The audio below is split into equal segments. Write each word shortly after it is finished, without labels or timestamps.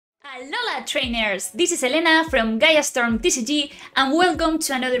Alola trainers! This is Elena from Gaia Storm TCG and welcome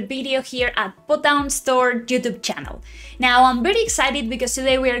to another video here at Potownstore YouTube channel. Now I'm very excited because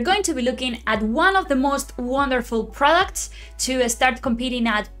today we are going to be looking at one of the most wonderful products to start competing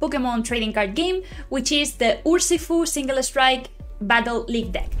at Pokemon trading card game, which is the Urshifu Single Strike Battle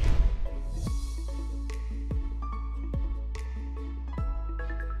League deck.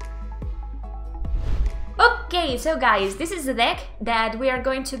 Okay, so guys, this is the deck that we are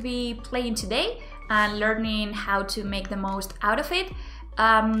going to be playing today and learning how to make the most out of it.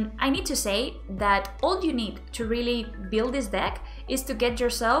 I need to say that all you need to really build this deck is to get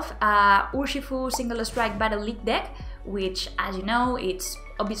yourself a Urshifu Single Strike Battle League deck, which, as you know, it's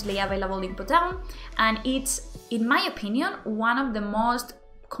obviously available in Potown, and it's, in my opinion, one of the most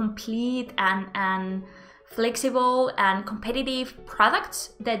complete and flexible and competitive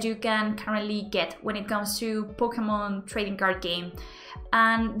products that you can currently get when it comes to Pokemon trading card game.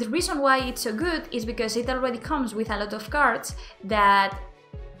 And the reason why it's so good is because it already comes with a lot of cards that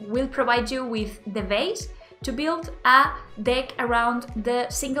will provide you with the base to build a deck around the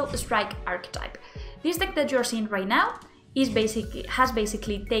single strike archetype. This deck that you're seeing right now has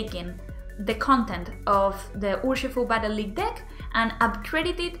basically taken the content of the Urshifu Battle League deck and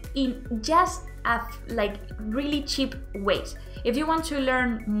upgraded it in just really cheap ways. If you want to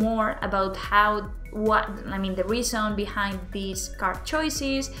learn more about the reason behind these card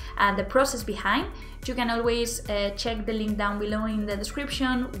choices and the process behind, you can always check the link down below in the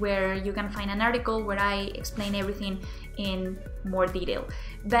description, where you can find an article where I explain everything in more detail.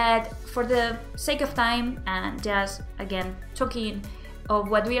 But for the sake of time and just again talking of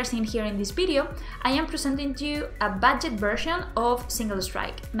what we are seeing here in this video, I am presenting to you a budget version of Single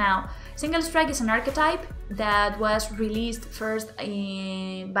Strike. Now, Single Strike is an archetype that was released first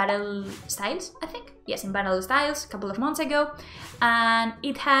in Battle Styles, I think. Yes, in Battle Styles a couple of months ago, and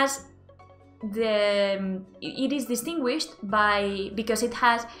it is distinguished because it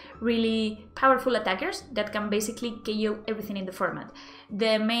has really powerful attackers that can basically KO everything in the format.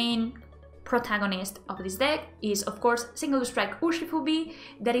 The main protagonist of this deck is, of course, Single Strike Urshifu V,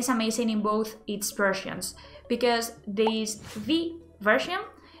 that is amazing in both its versions, because this V version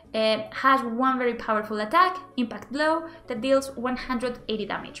has one very powerful attack, Impact Blow, that deals 180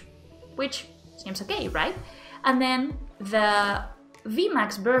 damage, which seems okay, right? And then the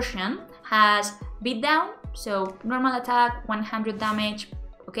VMAX version has Beatdown, so normal attack, 100 damage,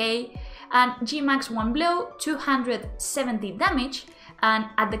 okay, and Gmax 1 blow, 270 damage, and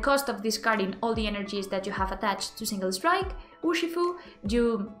at the cost of discarding all the energies that you have attached to Single Strike Urshifu,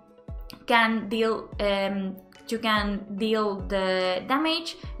 you can deal the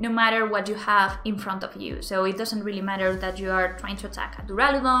damage no matter what you have in front of you. So it doesn't really matter that you are trying to attack a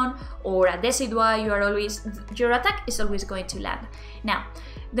Duraludon or a Decidueye, your attack is always going to land. Now,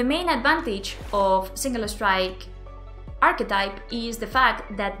 the main advantage of Single Strike archetype is the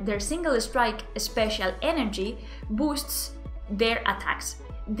fact that their Single Strike special energy boosts their attacks.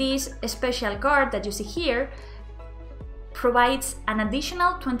 This special card that you see here provides an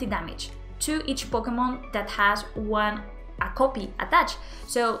additional 20 damage to each Pokemon that has a copy attached.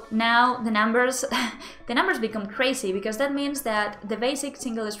 So now the numbers become crazy, because that means that the basic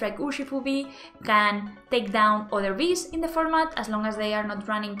Single Strike Urshifu V can take down other Vs in the format as long as they are not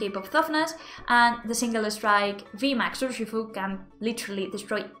running Cape of Toughness, and the Single Strike VMAX Urshifu can literally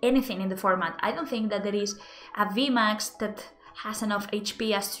destroy anything in the format. I don't think that there is a VMAX that has enough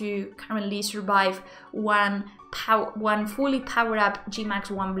HP as to currently survive one fully powered up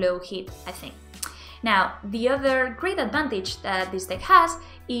Gmax 1 blow hit, I think. Now, the other great advantage that this deck has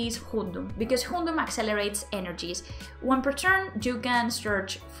is Houndoom, because Houndoom accelerates energies. One per turn, you can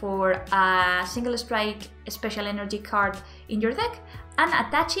search for a Single Strike special energy card in your deck and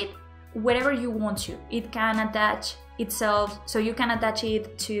attach it wherever you want to. It can attach itself, so you can attach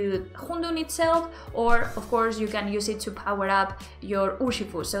it to Houndoom itself, or of course you can use it to power up your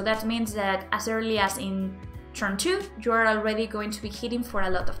Urshifu. So that means that as early as in turn 2, you are already going to be hitting for a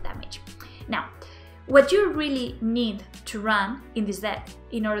lot of damage. Now, what you really need to run in this deck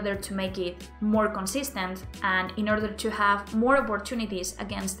in order to make it more consistent and in order to have more opportunities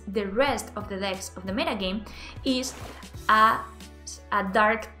against the rest of the decks of the metagame is a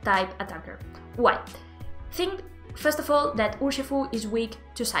dark type attacker. Why? Think first of all that Urshifu is weak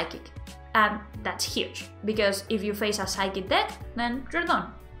to Psychic, and that's huge, because if you face a Psychic deck, then you're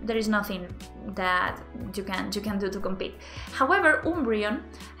done. There is nothing that you can do to compete. However, Umbreon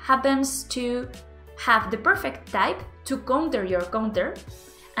happens to have the perfect type to counter your counter,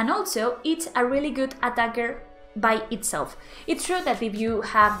 and also it's a really good attacker by itself. It's true that if you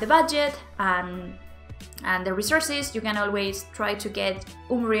have the budget and and the resources, you can always try to get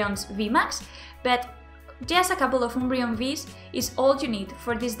Umbreon's VMAX, but just a couple of Umbreon Vs is all you need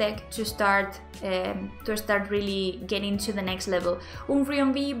for this deck to start really getting to the next level.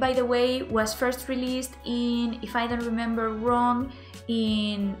 Umbreon V, by the way, was first released in, if I don't remember wrong,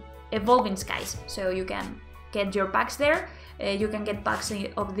 in Evolving Skies, so you can get your packs there. You can get packs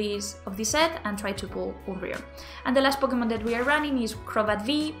of this set and try to pull Umbreon. And the last Pokemon that we are running is Crobat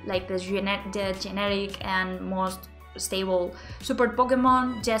V, like the generic and most stable support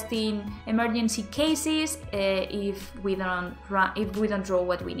Pokemon, just in emergency cases, if we don't draw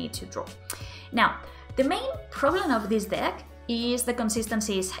what we need to draw. Now, the main problem of this deck is the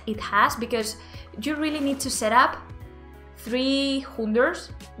consistency it has, because you really need to set up 3 Hunders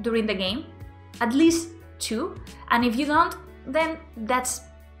during the game, at least 2, and if you don't, then that's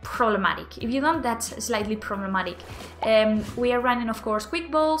problematic. If you don't, that's slightly problematic. We are running, of course, quick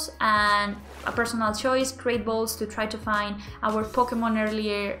balls and a personal choice, great balls, to try to find our Pokemon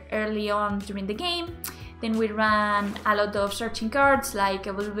early on during the game. Then we ran a lot of searching cards like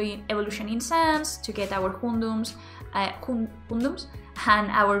Evolution Incense to get our Hundums and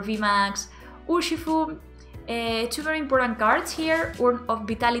our VMAX Urshifu. 2 very important cards here, Urn of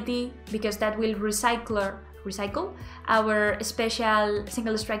Vitality, because that will recycle our special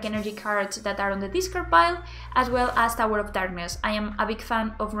single strike energy cards that are on the discard pile, as well as Tower of Darkness. I am a big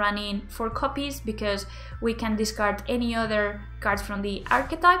fan of running 4 copies because we can discard any other cards from the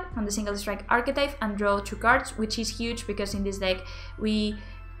archetype, from the single strike archetype, and draw 2 cards, which is huge because in this deck we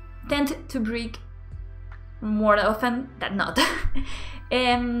tend to break more often than not.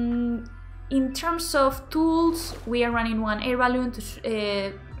 In terms of tools, we are running 1 air balloon,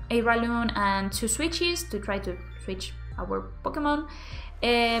 and 2 switches to try to switch our Pokemon.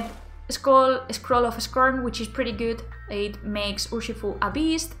 Scroll of Scorn, which is pretty good. It makes Urshifu a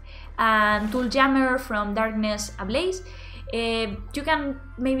beast, and Tool Jammer from Darkness Ablaze. You can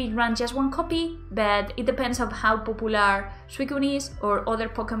maybe run just 1 copy, but it depends on how popular Suicune is, or other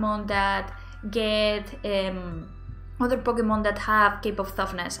Pokemon that get have Cape of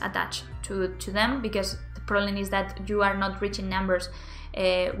Toughness attached to them, because the problem is that you are not reaching numbers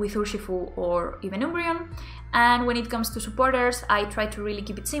with Urshifu or even Umbreon. And when it comes to supporters, I try to really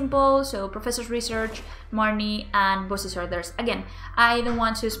keep it simple, so Professor's Research, Marnie, and Boss's Orders. Again, I don't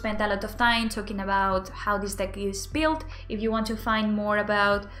want to spend a lot of time talking about how this deck is built. If you want to find more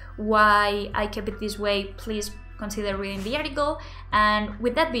about why I kept it this way, please consider reading the article. And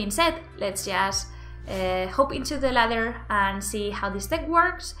with that being said, let's just hop into the ladder and see how this deck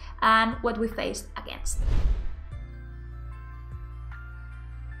works and what we faced against.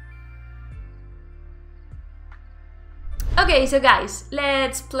 Okay, so guys,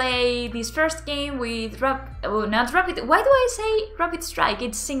 let's play this first game with why do I say Rapid Strike?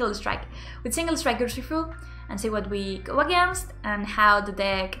 It's Single Strike. With Single Strike Urshifu, and see what we go against and how the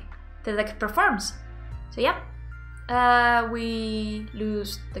deck performs. So yeah, we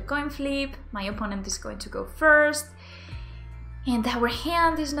lose the coin flip. My opponent is going to go first. And our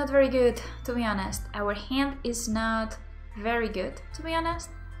hand is not very good, to be honest. Our hand is not very good, to be honest.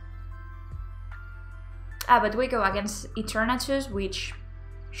 But we go against Eternatus, which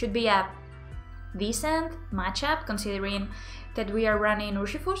should be a decent matchup considering that we are running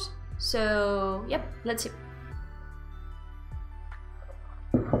Urshifus. So, yep, let's see.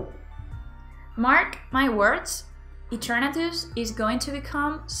 Mark my words, Eternatus is going to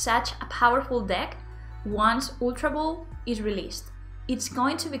become such a powerful deck once Ultra Ball is released. It's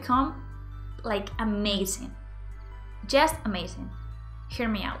going to become like amazing. Just amazing. Hear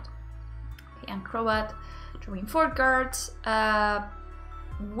me out. Okay, and Crobat. Drawing 4 cards.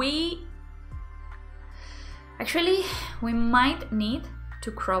 We might need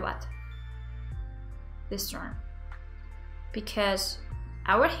to Crobat this turn because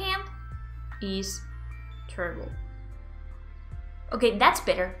our hand is terrible. Okay, that's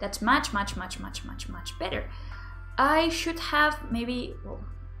better. That's much better. I should have maybe. Well,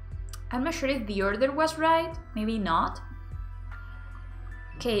 I'm not sure if the order was right. Maybe not.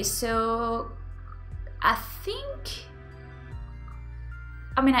 Okay, so. I think,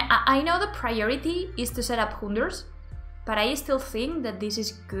 I know the priority is to set up Hunders, but I still think that this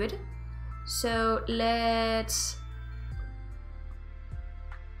is good. So let's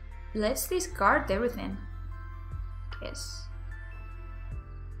discard everything. Yes.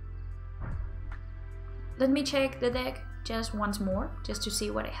 Let me check the deck just once more, just to see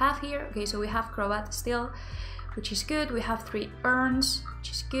what I have here. Okay, so we have Crobat still, which is good. We have 3 urns,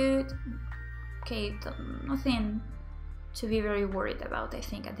 which is good. Okay, nothing to be very worried about, I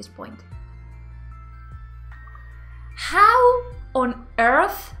think, at this point. How on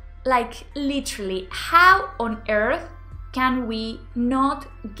earth Like literally, how on earth can we not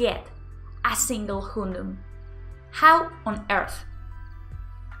get a single Hundum? How on earth?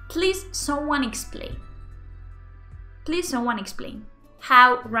 Please someone explain. Please someone explain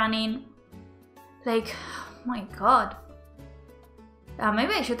how running, like, oh my god.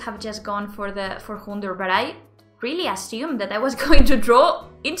 Maybe I should have just gone for Hunter, but I really assumed that I was going to draw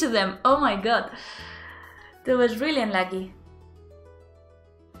into them. Oh my god. That was really unlucky.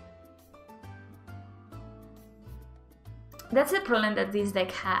 That's the problem that this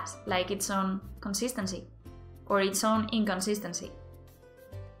deck has, like its own consistency, or its own inconsistency.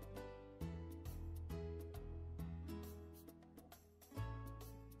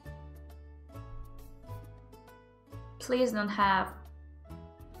 Please don't have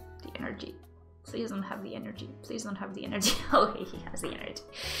the energy. Please don't have the energy. Please don't have the energy. Okay, he has the energy.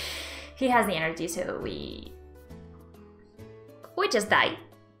 He has the energy, so we just died.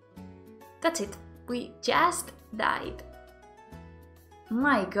 That's it. We just died.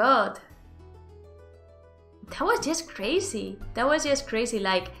 My god. That was just crazy. That was just crazy.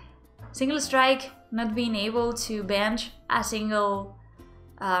 Like, single strike, not being able to bench a single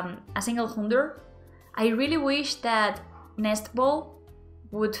Hunter. I really wish that Nest Ball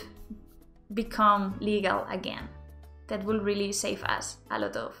would become legal again. That will really save us a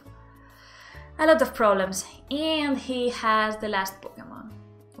lot of problems. And he has the last Pokemon.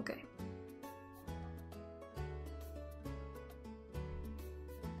 Okay.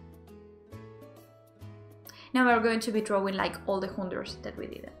 Now we're going to be drawing like all the Hunters that we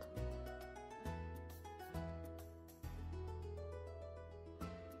didn't.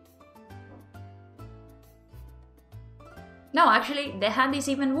 No, actually, the hand is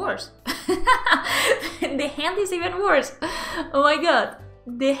even worse. The hand is even worse. Oh my god.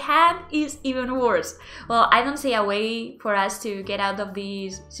 The hand is even worse. Well, I don't see a way for us to get out of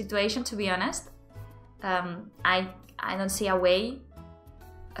this situation, to be honest. I don't see a way.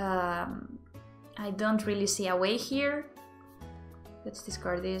 I don't really see a way here. Let's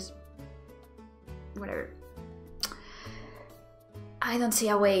discard this. Whatever. I don't see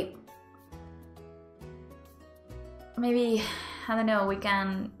a way. Maybe, I don't know, we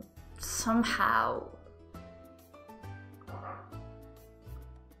can somehow...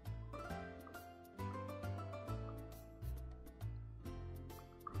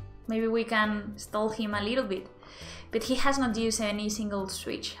 Maybe we can stall him a little bit. But he has not used any single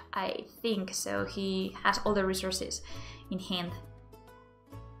switch, I think, so he has all the resources in hand.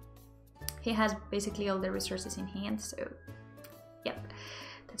 He has basically all the resources in hand, so yep,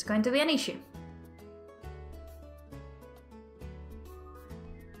 that's going to be an issue.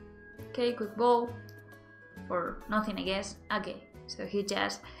 Okay, quick ball, or nothing, I guess. Okay, so he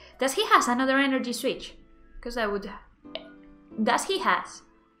just... Does he has another energy switch? Because I would... Does he has?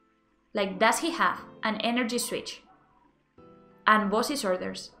 Like, does he have an energy switch? And boss's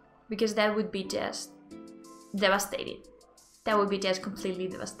orders, because that would be just devastating. That would be just completely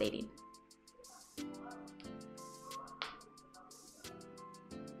devastating.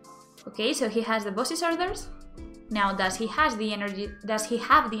 Okay, so he has the boss's orders. Now, does he have the energy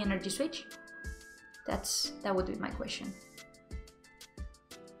switch? That would be my question.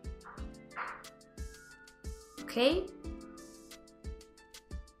 Okay.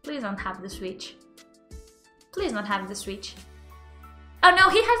 Please don't have the switch. Please don't have the switch. Oh no,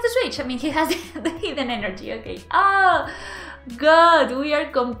 he has the switch. I mean, he has the hidden energy. Okay. Oh god, we are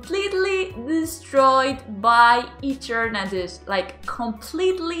completely destroyed by Eternatus. Like,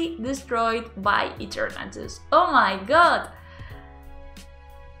 completely destroyed by Eternatus. Oh my god.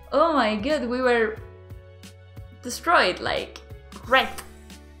 Oh my god, we were destroyed, like, wrecked.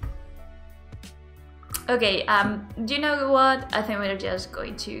 Okay, do you know what? I think we're just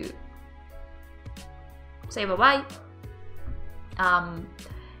going to say bye-bye.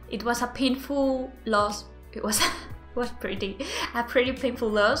 It was a painful loss. It was a pretty painful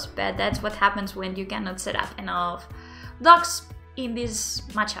loss, but that's what happens when you cannot set up enough dogs in this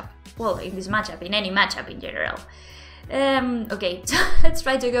matchup. Well, in this matchup, in any matchup in general. Okay, so let's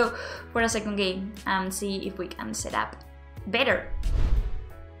try to go for a second game and see if we can set up better.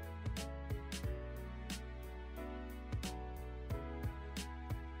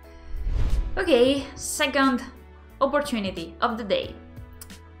 Okay, second opportunity of the day.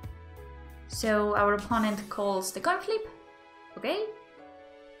 So our opponent calls the coin flip. Okay.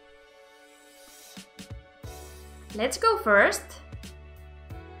 Let's go first.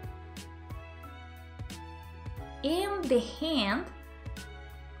 In the hand,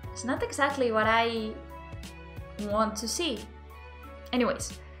 it's not exactly what I want to see.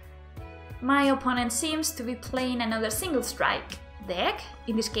 Anyways, my opponent seems to be playing another single strike, deck,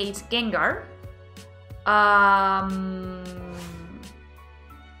 in this case Gengar.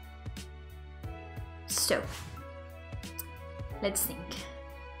 So let's think.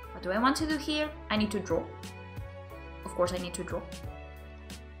 What do I want to do here? I need to draw. Of course I need to draw.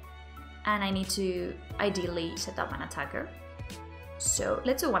 And I need to ideally set up an attacker. So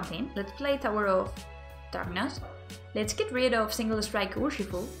let's do one thing. Let's play Tower of Darkness. Let's get rid of singlestrike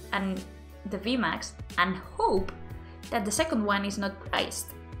Urshifu and the VMAX and hope that the second one is not priced.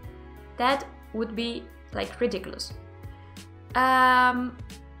 That would be like ridiculous. I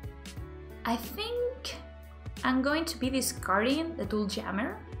think I'm going to be discarding the Tool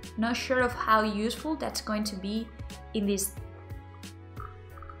Jammer. Not sure of how useful that's going to be in this.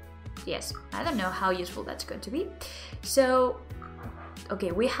 Yes, I don't know how useful that's going to be. So,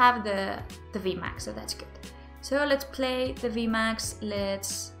 okay, we have the VMAX, so that's good. So let's play the VMAX.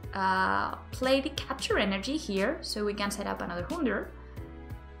 Let's play the Capture Energy here, so we can set up another 100.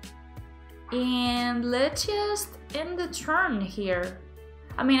 And let's just end the turn here.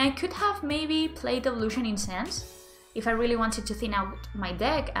 I mean, I could have maybe played Evolution Incense if I really wanted to thin out my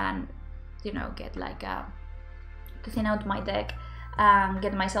deck and, you know, get like to thin out my deck and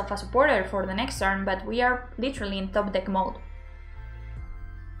get myself a supporter for the next turn, but we are literally in top deck mode.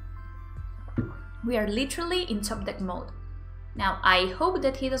 We are literally in top deck mode. Now, I hope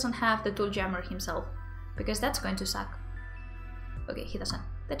that he doesn't have the Tool Jammer himself, because that's going to suck. Okay, he doesn't.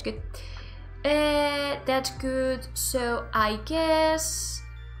 That's good. That's good. So I guess...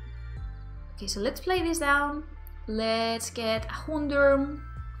 Okay, so let's play this down. Let's get a Hundurm.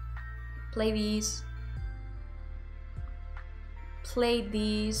 Play these. Play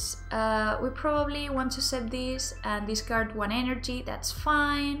these. We probably want to set this and discard one energy. That's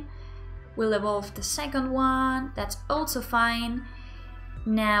fine. We'll evolve the second one. That's also fine.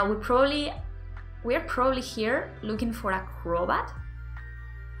 Now we're probably here looking for a Crobat.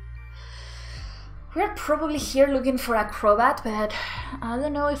 We're probably here looking for a Crobat, but I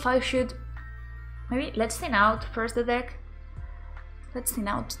don't know if I should. Maybe let's thin out first the deck. Let's thin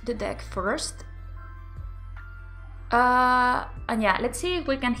out the deck first. And yeah, let's see if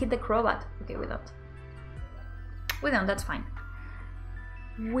we can hit the Crobat. Okay, we don't. We don't, that's fine.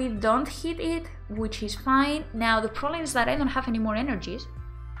 We don't hit it, which is fine. Now the problem is that I don't have any more energies.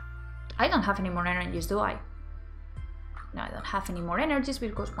 I don't have any more energies, do I? No, I don't have any more energies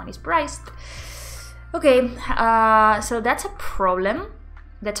because one is priced. Okay, so that's a problem.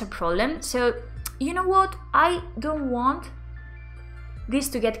 That's a problem. So, you know what? I don't want this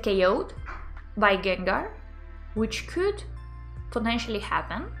to get KO'd by Gengar, which could potentially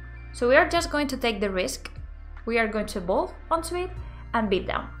happen. So we are just going to take the risk. We are going to evolve onto it and beat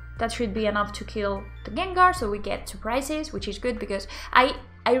down. That should be enough to kill the Gengar, so we get 2 prizes, which is good because I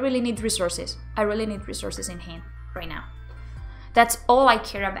really need resources. I really need resources in hand right now. That's all I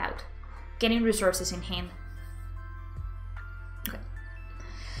care about. Getting resources in hand. Okay.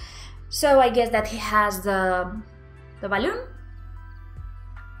 So I guess that he has the balloon.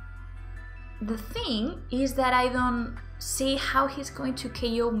 The thing is that I don't see how he's going to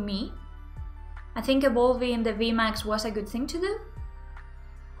KO me. I think evolving the VMAX was a good thing to do.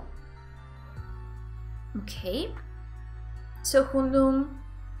 Okay. So Hundum,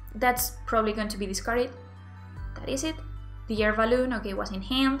 that's probably going to be discarded. That is it. The air balloon, okay, was in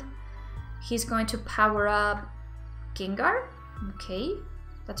hand. He's going to power up Gengar. Okay,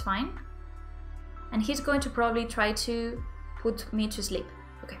 that's fine. And he's going to probably try to put me to sleep.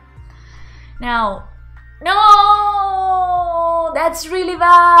 Okay. Now, no! That's really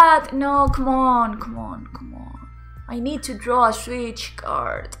bad! No, come on, come on, come on. I need to draw a switch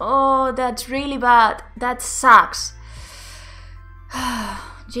card. Oh, that's really bad. That sucks.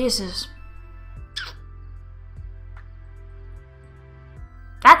 Jesus.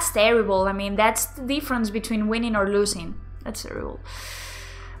 That's terrible. I mean, that's the difference between winning or losing. That's terrible.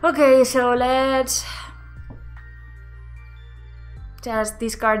 Okay, so let's just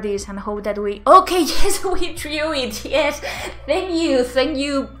discard this and hope that we... Okay, yes, we drew it. Yes, thank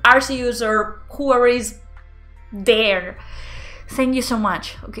you, Arceus or whoever is there. Thank you so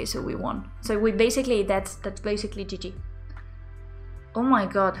much. Okay, so we won. So we basically, that's basically GG. Oh my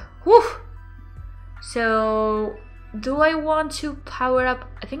god. Whew. So... do I want to power up?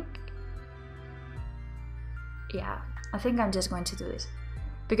 I think... yeah, I think I'm just going to do this.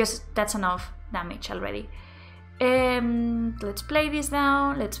 Because that's enough damage already. Let's play this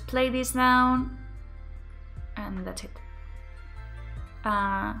down. Let's play this down. And that's it.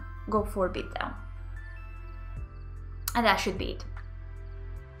 Go for beat down. And that should be it.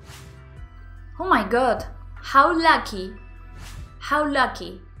 Oh my god. How lucky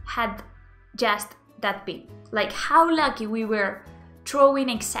had just that be? Like how lucky we were throwing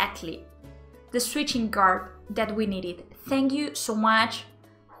exactly the switching card that we needed. Thank you so much,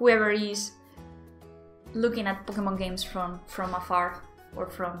 whoever is looking at Pokemon games from afar or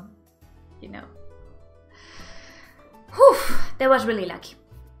from, you know. Whew, that was really lucky.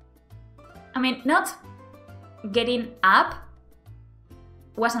 I mean, not getting up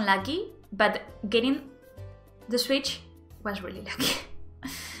wasn't lucky, but getting the switch was really lucky.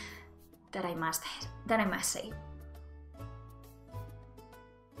 that I must say.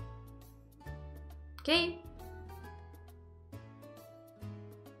 Okay.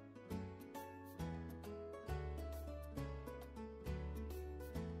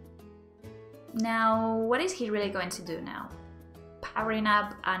 Now, what is he really going to do now? Powering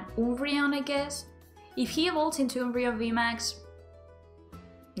up an Umbreon, I guess? If he evolves into Umbreon VMAX,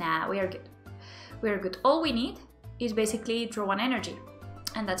 nah, we are good. We are good. All we need is basically draw one energy,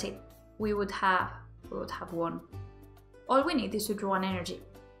 and that's it. We would have won. All we need is to draw an energy.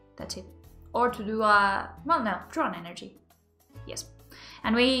 That's it. Or to do a, well, no, draw an energy. Yes.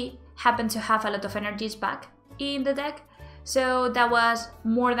 And we happen to have a lot of energies back in the deck, so that was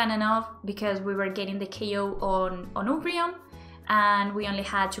more than enough because we were getting the KO on Umbreon and we only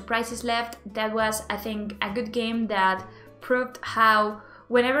had 2 prizes left. That was, I think, a good game that proved how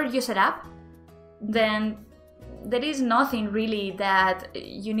whenever you set up, then there is nothing really that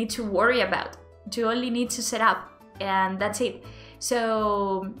you need to worry about. You only need to set up and that's it.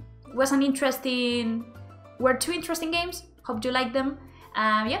 So were 2 interesting games. Hope you liked them.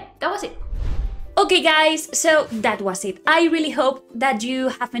 Yeah, that was it. Okay guys, so that was it. I really hope that you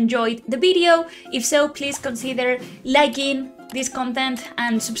have enjoyed the video. If so, please consider liking this content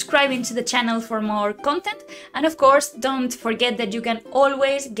and subscribing to the channel for more content. And of course, don't forget that you can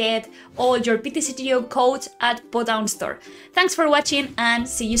always get all your PTCGO codes at Potownstore. Thanks for watching and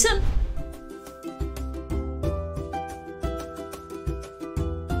see you soon!